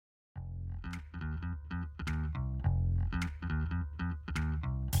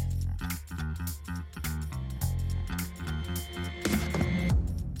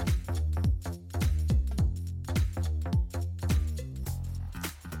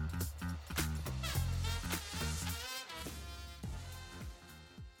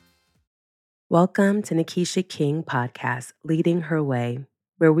Welcome to Nikisha King Podcast, Leading Her Way,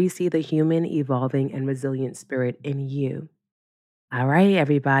 where we see the human, evolving, and resilient spirit in you. All right,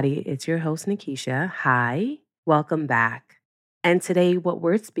 everybody, it's your host, Nikisha. Hi, welcome back. And today, what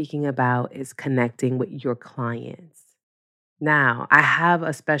we're speaking about is connecting with your clients. Now, I have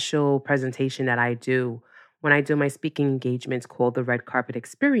a special presentation that I do when I do my speaking engagements called the Red Carpet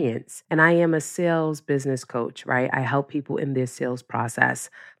Experience. And I am a sales business coach, right? I help people in their sales process,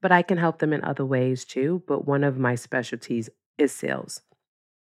 but I can help them in other ways too. But one of my specialties is sales.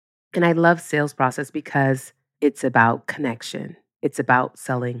 And I love sales process because it's about connection. It's about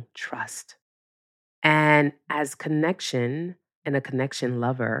selling trust. And as connection and a connection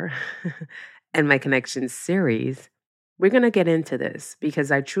lover and my connection series, we're going to get into this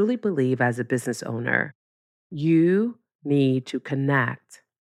because I truly believe as a business owner, you need to connect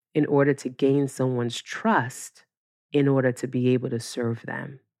in order to gain someone's trust in order to be able to serve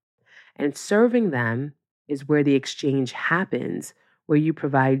them. And serving them is where the exchange happens, where you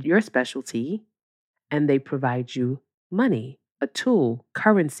provide your specialty and they provide you money, a tool,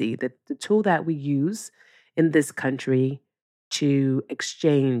 currency, the tool that we use in this country to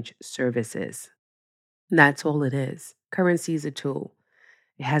exchange services. And that's all it is. Currency is a tool.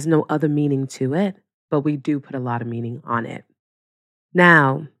 It has no other meaning to it, but we do put a lot of meaning on it.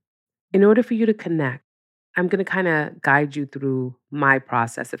 Now, in order for you to connect, I'm going to kind of guide you through my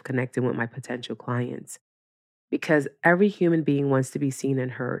process of connecting with my potential clients because every human being wants to be seen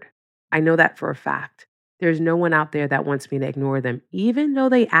and heard. I know that for a fact. There's no one out there that wants me to ignore them, even though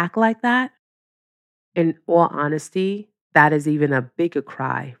they act like that. In all honesty, that is even a bigger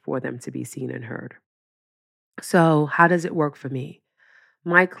cry for them to be seen and heard. So, how does it work for me?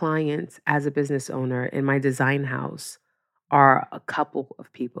 My clients, as a business owner in my design house, are a couple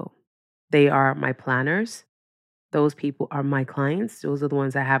of people. They are my planners. Those people are my clients. Those are the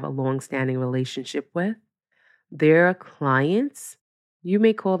ones I have a long standing relationship with. Their clients, you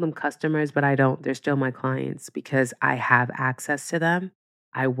may call them customers, but I don't. They're still my clients because I have access to them.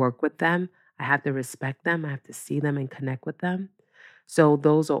 I work with them. I have to respect them. I have to see them and connect with them. So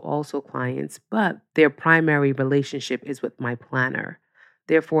those are also clients, but their primary relationship is with my planner.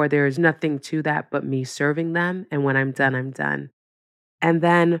 Therefore, there is nothing to that but me serving them. And when I'm done, I'm done. And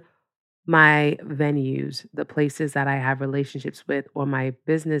then my venues, the places that I have relationships with, or my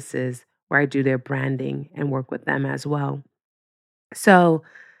businesses where I do their branding and work with them as well. So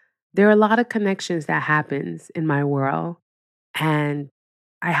there are a lot of connections that happens in my world, and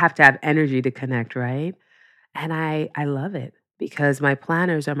I have to have energy to connect, right? And I love it because my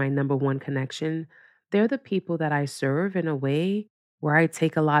planners are my number one connection. They're the people that I serve in a way where I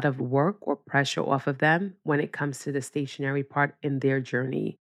take a lot of work or pressure off of them when it comes to the stationary part in their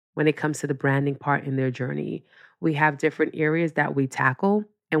journey, when it comes to the branding part in their journey. We have different areas that we tackle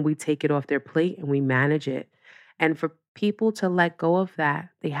and we take it off their plate and we manage it. And for people to let go of that,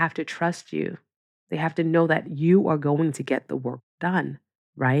 they have to trust you. They have to know that you are going to get the work done,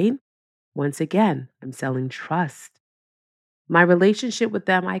 right? Once again, I'm selling trust. My relationship with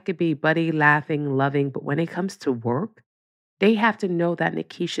them, I could be buddy, laughing, loving, but when it comes to work, they have to know that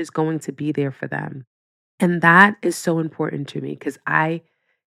Nikisha is going to be there for them. And that is so important to me because I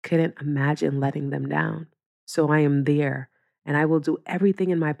couldn't imagine letting them down. So I am there and I will do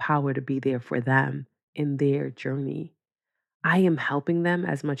everything in my power to be there for them in their journey. I am helping them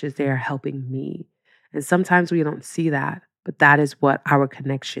as much as they are helping me. And sometimes we don't see that, but that is what our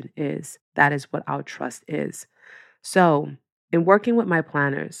connection is. That is what our trust is. So, in working with my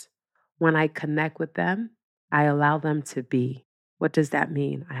planners, when I connect with them, I allow them to be. What does that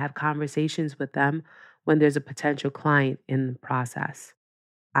mean? I have conversations with them when there's a potential client in the process.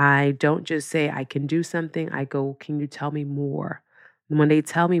 I don't just say, I can do something. I go, can you tell me more? And when they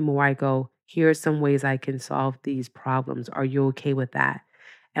tell me more, I go, here are some ways I can solve these problems. Are you okay with that?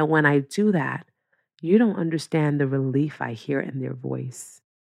 And when I do that, you don't understand the relief I hear in their voice.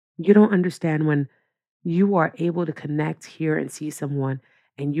 You don't understand when you are able to connect, hear, and see someone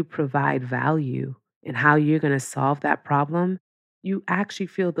and you provide value in how you're going to solve that problem. You actually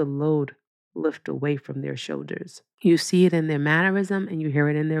feel the load lift away from their shoulders. You see it in their mannerism and you hear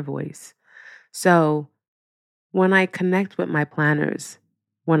it in their voice. So when I connect with my planners,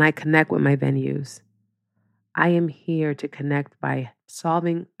 when I connect with my venues, I am here to connect by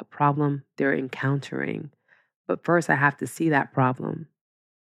solving a problem they're encountering. But first, I have to see that problem.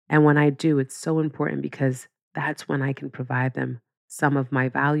 And when I do, it's so important because that's when I can provide them some of my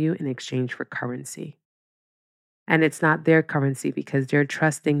value in exchange for currency. And it's not their currency because they're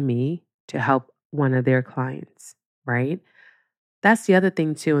trusting me to help one of their clients, right? That's the other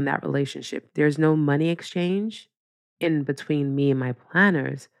thing, too, in that relationship. There's no money exchange in between me and my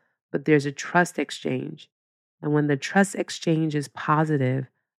planners, but there's a trust exchange. And when the trust exchange is positive,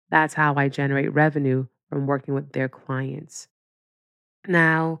 that's how I generate revenue from working with their clients.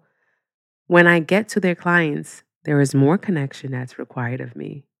 Now, when I get to their clients, there is more connection that's required of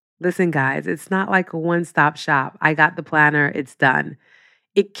me. Listen, guys, it's not like a one stop shop. I got the planner, it's done.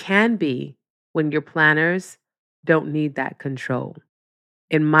 It can be when your planners don't need that control.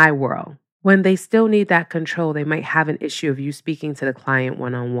 In my world, when they still need that control, they might have an issue of you speaking to the client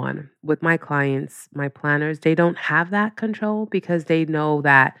one on one. With my clients, my planners, they don't have that control because they know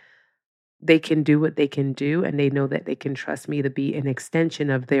that they can do what they can do and they know that they can trust me to be an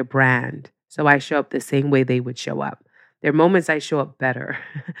extension of their brand. So I show up the same way they would show up. There are moments I show up better.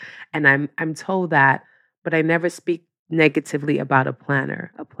 And I'm told that, but I never speak negatively about a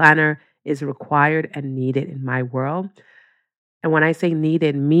planner. A planner is required and needed in my world. And when I say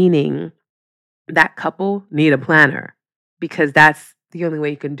needed, meaning that couple need a planner because that's the only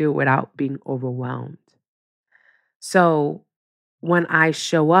way you can do it without being overwhelmed. So when I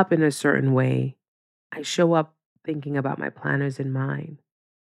show up in a certain way, I show up thinking about my planners in mind.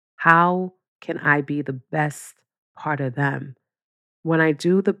 How can I be the best part of them? When I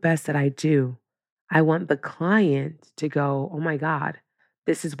do the best that I do, I want the client to go, oh my God,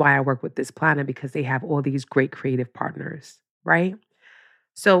 this is why I work with this planner because they have all these great creative partners, right?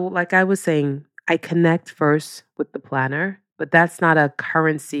 So, like I was saying, I connect first with the planner, but that's not a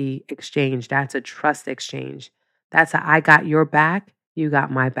currency exchange. That's a trust exchange. That's a I got your back, you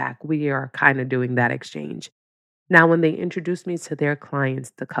got my back. We are kind of doing that exchange. Now, when they introduce me to their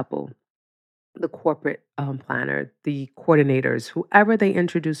clients, the couple, the corporate planner, the coordinators, whoever they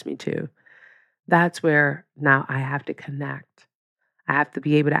introduce me to, that's where now I have to connect. I have to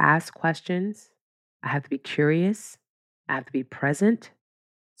be able to ask questions. I have to be curious. I have to be present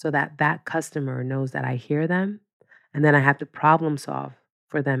so that that customer knows that I hear them. And then I have to problem solve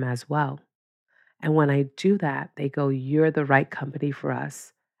for them as well. And when I do that, they go, you're the right company for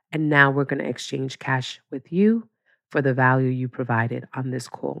us. And now we're going to exchange cash with you for the value you provided on this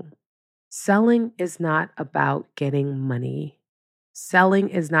call. Selling is not about getting money. Selling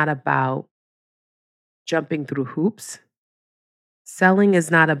is not about jumping through hoops. Selling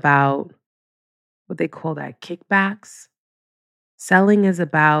is not about what they call that kickbacks. Selling is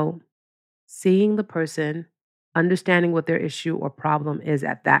about seeing the person, understanding what their issue or problem is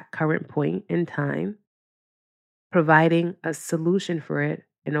at that current point in time, providing a solution for it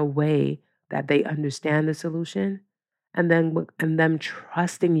in a way that they understand the solution, and them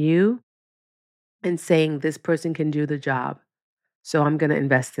trusting you and saying this person can do the job, so I'm going to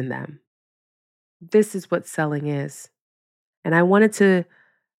invest in them. This is what selling is. And I wanted to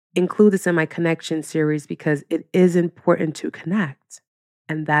include this in my connection series because it is important to connect.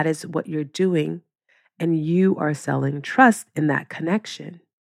 And that is what you're doing. And you are selling trust in that connection.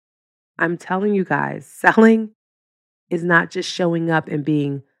 I'm telling you guys, selling is not just showing up and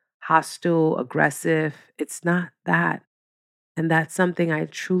being hostile, aggressive. It's not that. And that's something I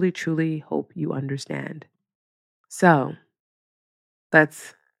truly, truly hope you understand. So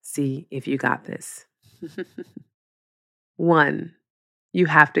let's see if you got this. One, you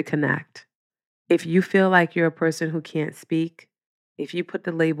have to connect. If you feel like you're a person who can't speak, if you put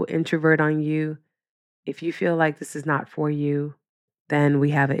the label introvert on you, if you feel like this is not for you, then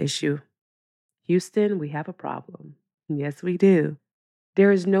we have an issue. Houston, we have a problem. Yes, we do.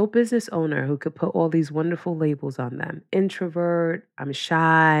 There is no business owner who could put all these wonderful labels on them. Introvert, I'm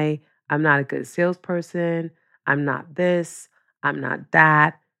shy, I'm not a good salesperson, I'm not this, I'm not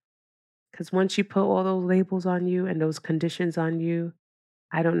that. Because once you put all those labels on you and those conditions on you,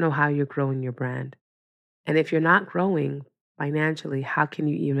 I don't know how you're growing your brand. And if you're not growing financially, how can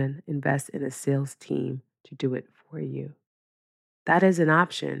you even invest in a sales team to do it for you? That is an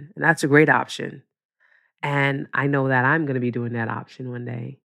option, and that's a great option. And I know that I'm going to be doing that option one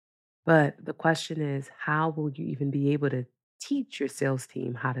day. But the question is, how will you even be able to teach your sales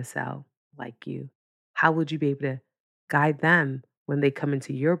team how to sell like you? How would you be able to guide them when they come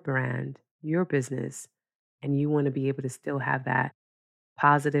into your brand, your business, and you want to be able to still have that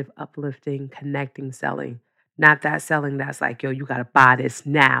positive, uplifting, connecting selling? Not that selling that's like, yo, you got to buy this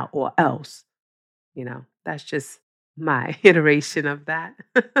now or else. That's just my iteration of that.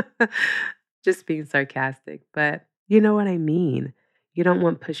 Just being sarcastic, but you know what I mean. You don't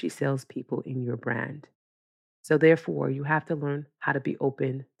want pushy salespeople in your brand. So, therefore, you have to learn how to be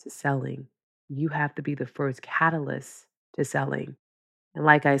open to selling. You have to be the first catalyst to selling. And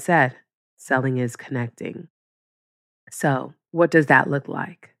like I said, selling is connecting. So, what does that look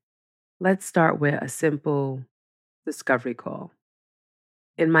like? Let's start with a simple discovery call.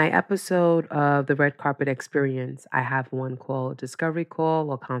 In my episode of the Red Carpet Experience, I have one called Discovery Call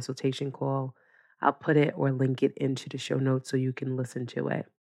or Consultation Call. I'll put it or link it into the show notes so you can listen to it.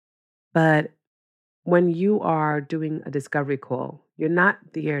 But when you are doing a discovery call, you're not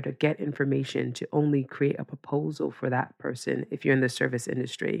there to get information to only create a proposal for that person if you're in the service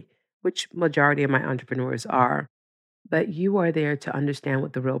industry, which majority of my entrepreneurs are. But you are there to understand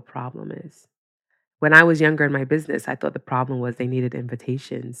what the real problem is. When I was younger in my business, I thought the problem was they needed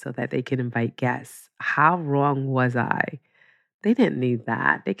invitations so that they could invite guests. How wrong was I? They didn't need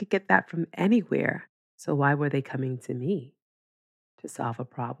that. They could get that from anywhere. So why were they coming to me to solve a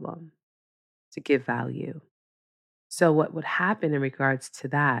problem, to give value? So, what would happen in regards to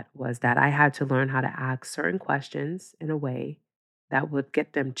that was that I had to learn how to ask certain questions in a way that would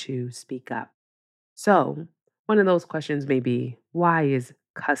get them to speak up. So, one of those questions may be, why is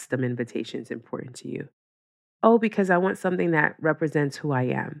custom invitations important to you? Oh, because I want something that represents who I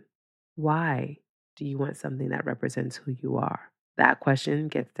am. Why do you want something that represents who you are? That question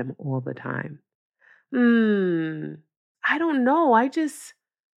gets them all the time. Hmm, I don't know.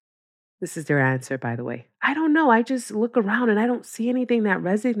 This is their answer, by the way. I don't know. I just look around and I don't see anything that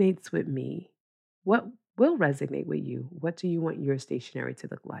resonates with me. What will resonate with you? What do you want your stationery to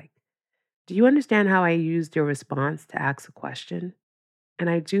look like? Do you understand how I used your response to ask a question? And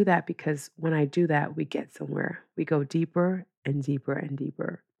I do that because when I do that, we get somewhere. We go deeper and deeper and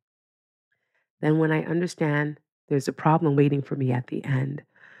deeper. Then, when I understand there's a problem waiting for me at the end,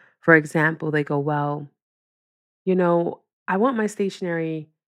 for example, they go, well, you know, I want my stationery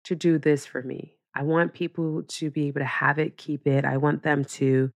to do this for me. I want people to be able to have it, keep it. I want them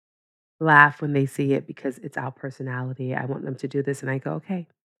to laugh when they see it because it's our personality. I want them to do this. And I go, okay,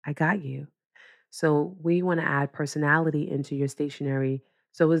 I got you. So we want to add personality into your stationery.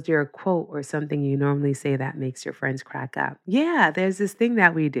 So is there a quote or something you normally say that makes your friends crack up? Yeah, there's this thing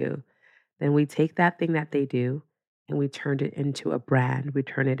that we do. Then we take that thing that they do and we turn it into a brand. We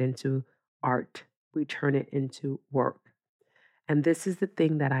turn it into art. We turn it into work. And this is the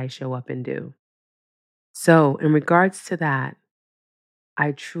thing that I show up and do. So, in regards to that,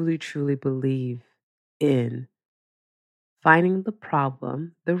 I truly, truly believe in finding the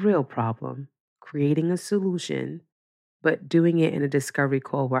problem, the real problem, creating a solution, but doing it in a discovery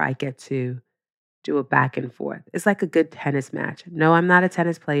call where I get to do a back and forth. It's like a good tennis match. No, I'm not a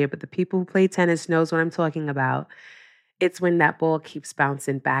tennis player, but the people who play tennis knows what I'm talking about. It's when that ball keeps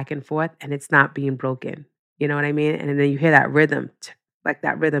bouncing back and forth and it's not being broken. You know what I mean? And then you hear that rhythm, like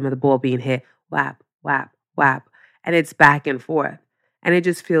that rhythm of the ball being hit, whap, whap, whap, and it's back and forth. And it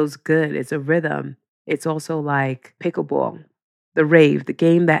just feels good. It's a rhythm. It's also like pickleball, the rave, the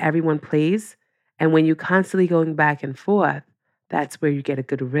game that everyone plays. And when you're constantly going back and forth, that's where you get a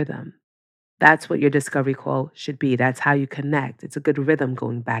good rhythm. That's what your discovery call should be. That's how you connect. It's a good rhythm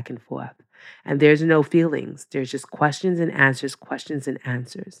going back and forth. And there's no feelings. There's just questions and answers, questions and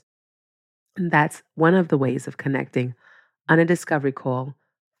answers. And that's one of the ways of connecting on a discovery call,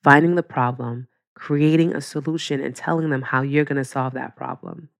 finding the problem, creating a solution, and telling them how you're going to solve that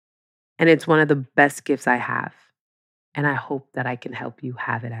problem. And it's one of the best gifts I have. And I hope that I can help you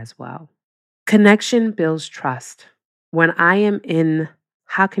have it as well. Connection builds trust. When I am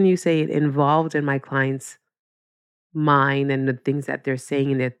how can you say it, involved in my clients' mind and the things that they're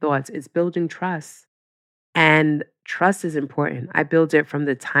saying and their thoughts, it's building trust. And trust is important. I build it from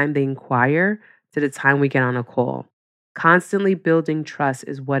the time they inquire to the time we get on a call. Constantly building trust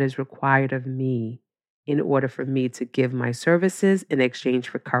is what is required of me in order for me to give my services in exchange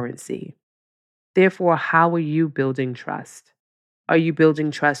for currency. Therefore, how are you building trust? Are you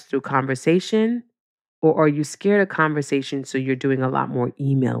building trust through conversation, or are you scared of conversation so you're doing a lot more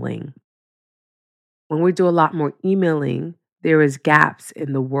emailing? When we do a lot more emailing, there is gaps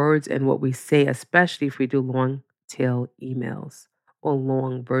in the words and what we say, especially if we do long tail emails or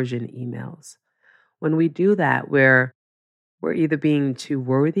long version emails. When we do that, we're either being too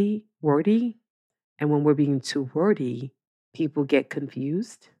wordy, and when we're being too wordy, people get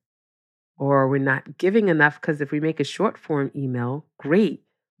confused or we're not giving enough because if we make a short form email, great,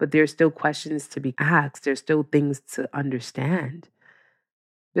 but there's still questions to be asked. There's still things to understand.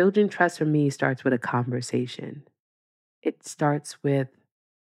 Building trust for me starts with a conversation. It starts with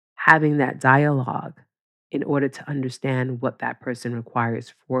having that dialogue in order to understand what that person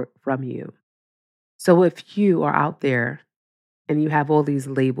requires from you. So if you are out there and you have all these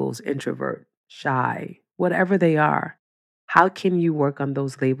labels, introvert, shy, whatever they are, how can you work on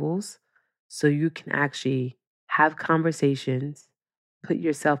those labels so you can actually have conversations, put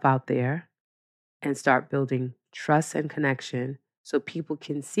yourself out there, and start building trust and connection so people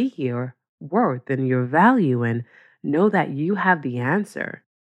can see your worth and your value and know that you have the answer.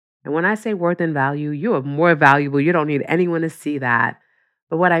 And when I say worth and value, you are more valuable. You don't need anyone to see that.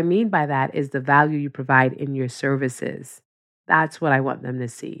 But what I mean by that is the value you provide in your services. That's what I want them to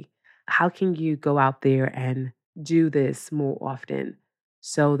see. How can you go out there and do this more often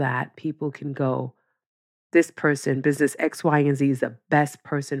so that people can go, this person, business X, Y, and Z is the best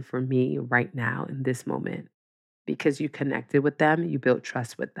person for me right now in this moment? Because you connected with them, you built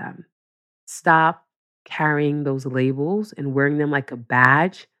trust with them. Stop carrying those labels and wearing them like a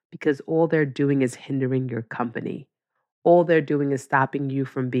badge because all they're doing is hindering your company. All they're doing is stopping you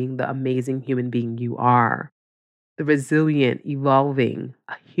from being the amazing human being you are, the resilient, evolving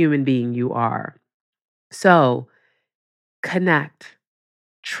human being you are. So connect,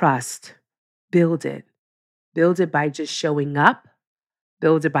 trust, build it. Build it by just showing up,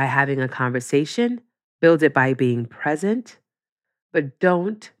 build it by having a conversation, build it by being present, but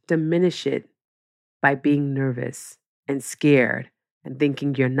don't diminish it by being nervous and scared and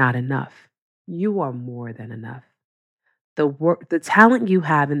thinking you're not enough. You are more than enough. The talent you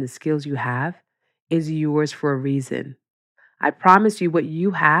have and the skills you have is yours for a reason. I promise you what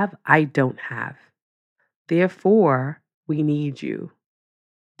you have, I don't have. Therefore, we need you.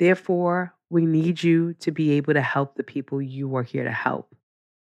 Therefore, we need you to be able to help the people you are here to help.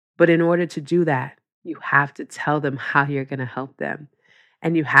 But in order to do that, you have to tell them how you're going to help them.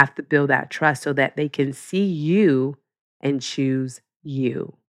 And you have to build that trust so that they can see you and choose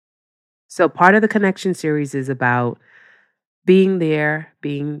you. So part of the connection series is about being there,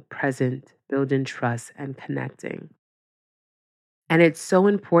 being present, building trust, and connecting. And it's so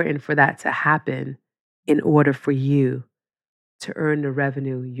important for that to happen in order for you to earn the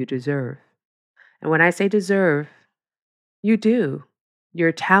revenue you deserve. And when I say deserve, you do.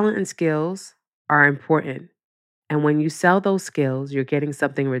 Your talent and skills are important. And when you sell those skills, you're getting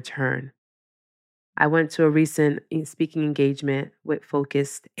something in return. I went to a recent speaking engagement with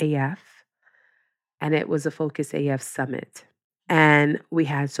Focused AF, and it was a Focused AF summit. And we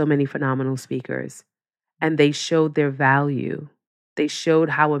had so many phenomenal speakers, and they showed their value. They showed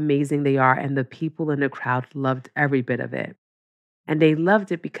how amazing they are, and the people in the crowd loved every bit of it. And they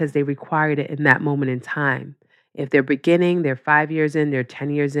loved it because they required it in that moment in time. If they're beginning, they're 5 years in, they're 10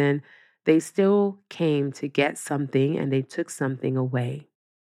 years in, they still came to get something and they took something away.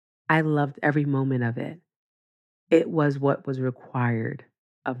 I loved every moment of it. It was what was required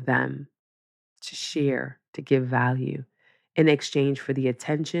of them to share, to give value in exchange for the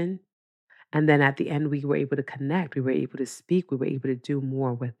attention. And then at the end, we were able to connect, we were able to speak, we were able to do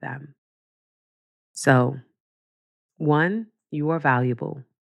more with them. So, 1, you are valuable.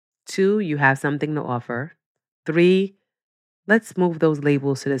 2, you have something to offer. 3, let's move those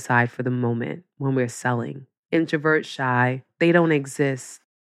labels to the side for the moment when we're selling. Introvert, shy, they don't exist.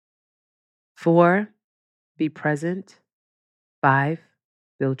 4, be present. 5,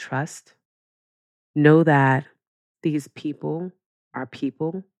 build trust. Know that these people are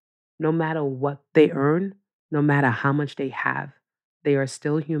people. No matter what they earn, no matter how much they have, they are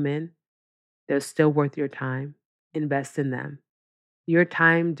still human. They're still worth your time. Invest in them. Your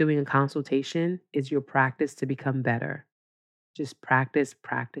time doing a consultation is your practice to become better. Just practice,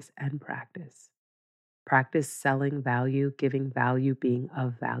 practice, and practice. Practice selling value, giving value, being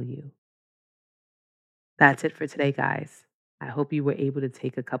of value. That's it for today, guys. I hope you were able to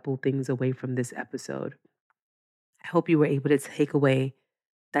take a couple things away from this episode. I hope you were able to take away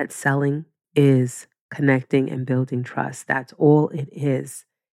that selling is connecting and building trust. That's all it is.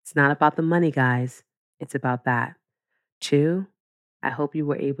 It's not about the money, guys. It's about that. 2, I hope you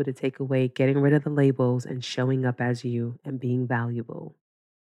were able to take away getting rid of the labels and showing up as you and being valuable.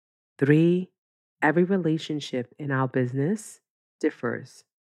 3, every relationship in our business differs.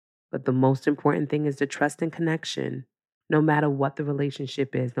 But the most important thing is the trust and connection, no matter what the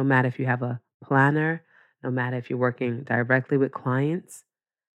relationship is, no matter if you have a planner, no matter if you're working directly with clients,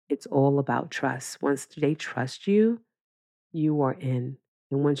 it's all about trust. Once they trust you, you are in.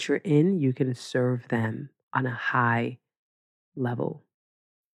 And once you're in, you can serve them on a high level.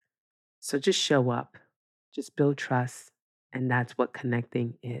 So just show up, just build trust, and that's what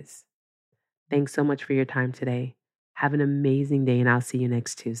connecting is. Thanks so much for your time today. Have an amazing day, and I'll see you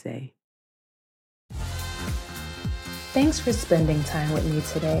next Tuesday. Thanks for spending time with me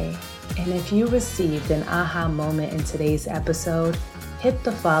today. And if you received an aha moment in today's episode, hit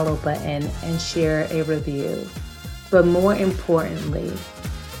the follow button and share a review. But more importantly,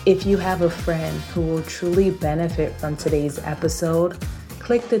 if you have a friend who will truly benefit from today's episode,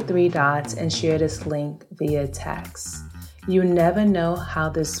 click the 3 dots and share this link via text. You never know how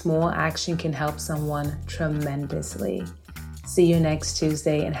this small action can help someone tremendously. See you next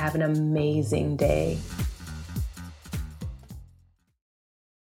Tuesday and have an amazing day.